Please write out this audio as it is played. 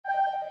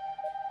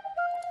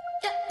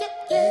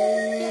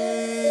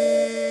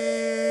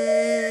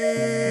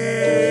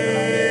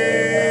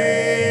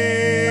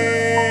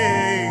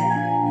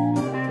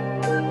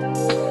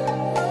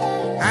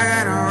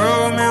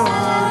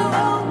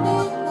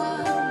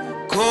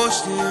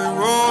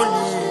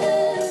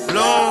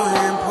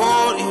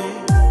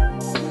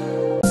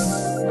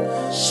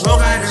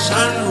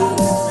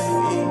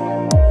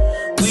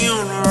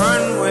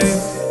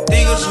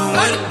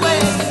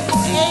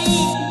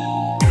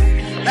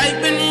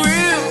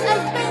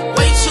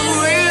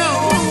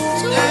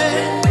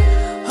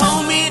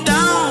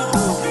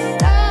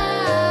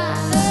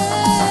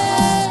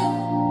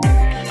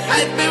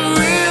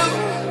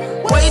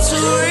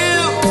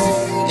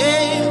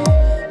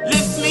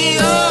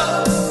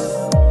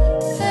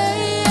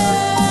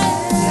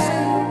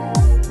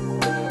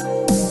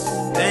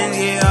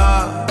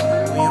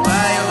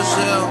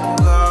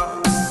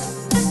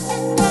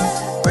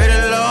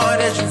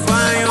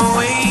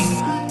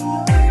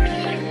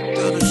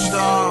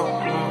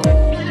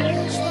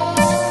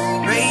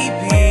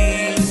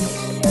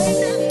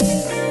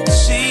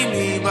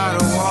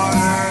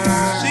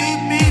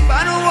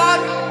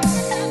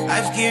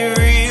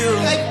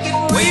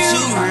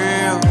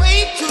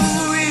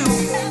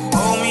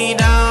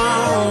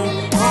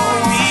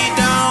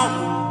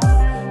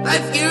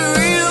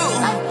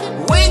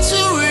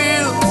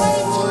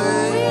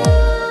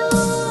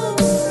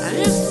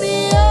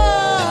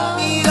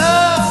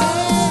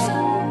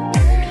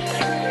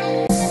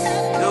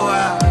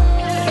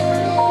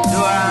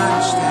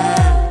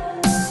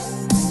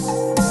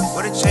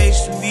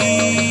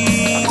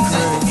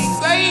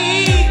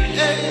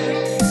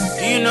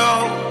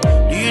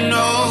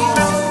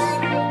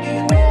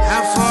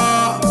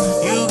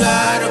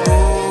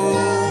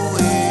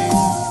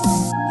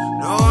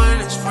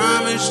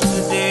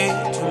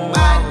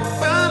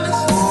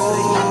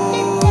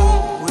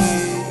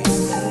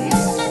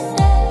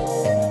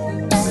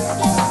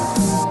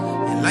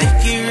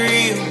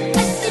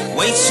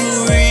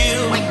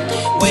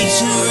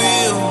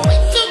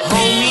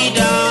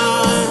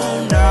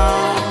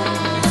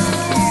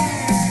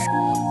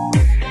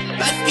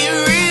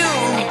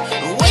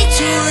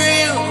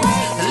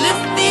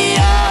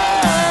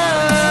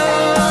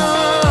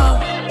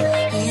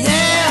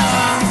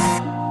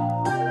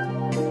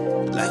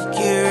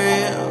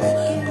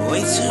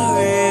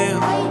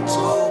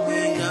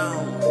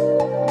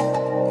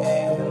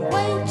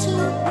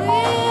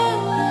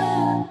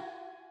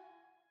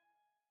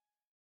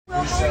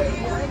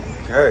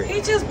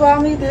He just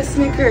bought me this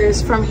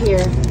Snickers from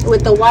here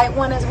with the white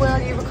one as well,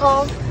 you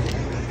recall?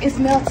 It's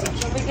melted.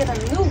 Can we get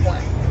a new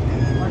one?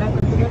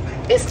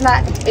 It's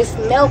not, it's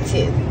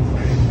melted.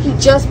 He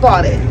just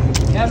bought it.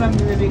 Yeah, ma'am,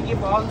 we will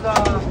keep all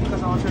the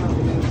Snickers on shelf.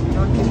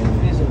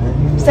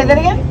 Say that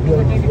again?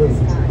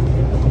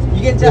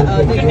 You can take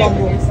one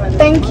more.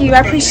 Thank you, I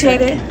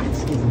appreciate it.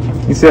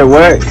 You said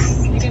what?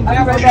 You can buy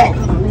right back.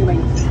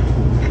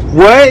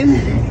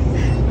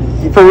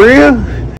 What? For real?